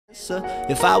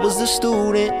If I was the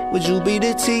student, would you be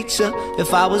the teacher?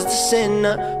 If I was the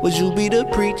sinner, would you be the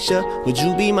preacher? Would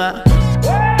you be my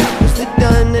what's the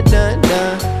done?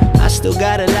 I still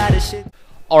got a lot of shit.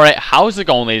 Alright, how's it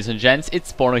going, ladies and gents?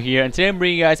 It's Bono here, and today I'm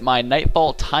bringing you guys my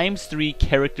Nightfall ×3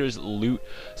 characters loot.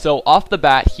 So off the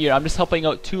bat here, I'm just helping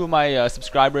out two of my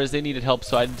subscribers. They needed help,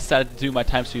 so I decided to do my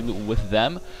 ×3 loot with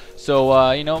them.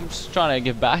 So, you know, I'm just trying to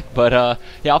give back. But,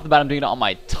 yeah, off the bat, I'm doing it on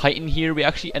my Titan here. We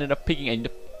actually ended up picking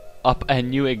up a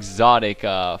new exotic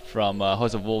from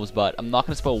House of Wolves, but I'm not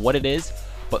going to spoil what it is.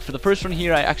 But for the first one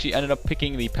here, I actually ended up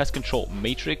picking the Pest Control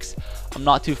Matrix. I'm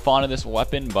not too fond of this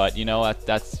weapon, but, you know,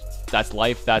 that's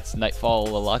life, that's Nightfall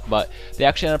luck. But they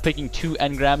actually ended up picking 2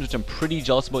 engrams, which I'm pretty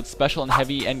jealous about. Special and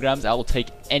heavy engrams I will take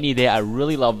any day. I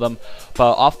really love them.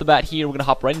 But off the bat here, we're gonna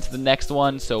hop right into the next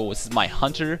one. So this is my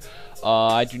hunter.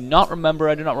 I do not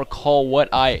recall what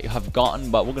I have gotten,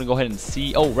 but we're gonna go ahead and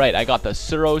see. Oh right, I got the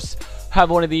Suros. Have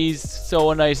one of these.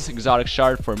 So a nice exotic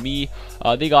shard for me.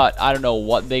 They got, I don't know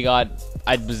what they got.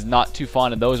 I was not too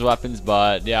fond of those weapons,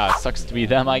 but yeah, it sucks to be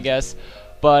them, I guess.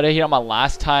 But here on my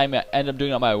last time, I ended up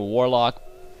doing it on my Warlock.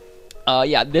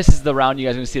 Yeah, this is the round you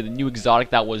guys are going to see the new exotic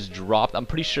that was dropped. I'm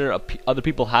pretty sure other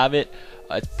people have it.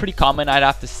 It's pretty common, I'd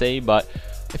have to say, but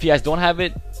if you guys don't have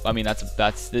it, I mean,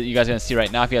 that's you guys are going to see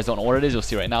right now. If you guys don't know what it is, you'll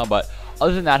see right now. But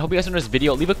other than that, hope you guys enjoyed this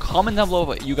video. Leave a comment down below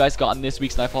what you guys got in this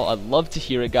week's Nightfall. I'd love to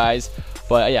hear it, guys.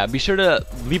 But yeah, be sure to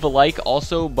leave a like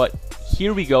also. But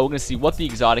here we go. We're going to see what the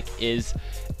exotic is.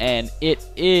 And it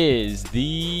is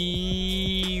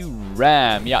the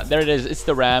Ram. Yeah, there it is. It's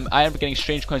the Ram. I am getting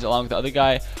strange coins along with the other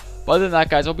guy. But other than that,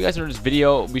 guys, hope you guys enjoyed this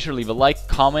video. Be sure to leave a like,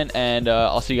 comment, and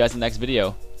I'll see you guys in the next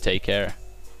video. Take care.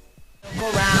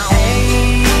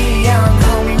 Hey, young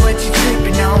homie, what you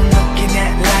tripping on? Looking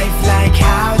at life like,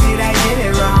 how did I get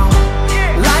it wrong?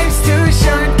 Life's too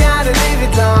short, gotta live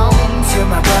it long. To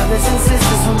my brothers and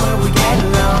sisters from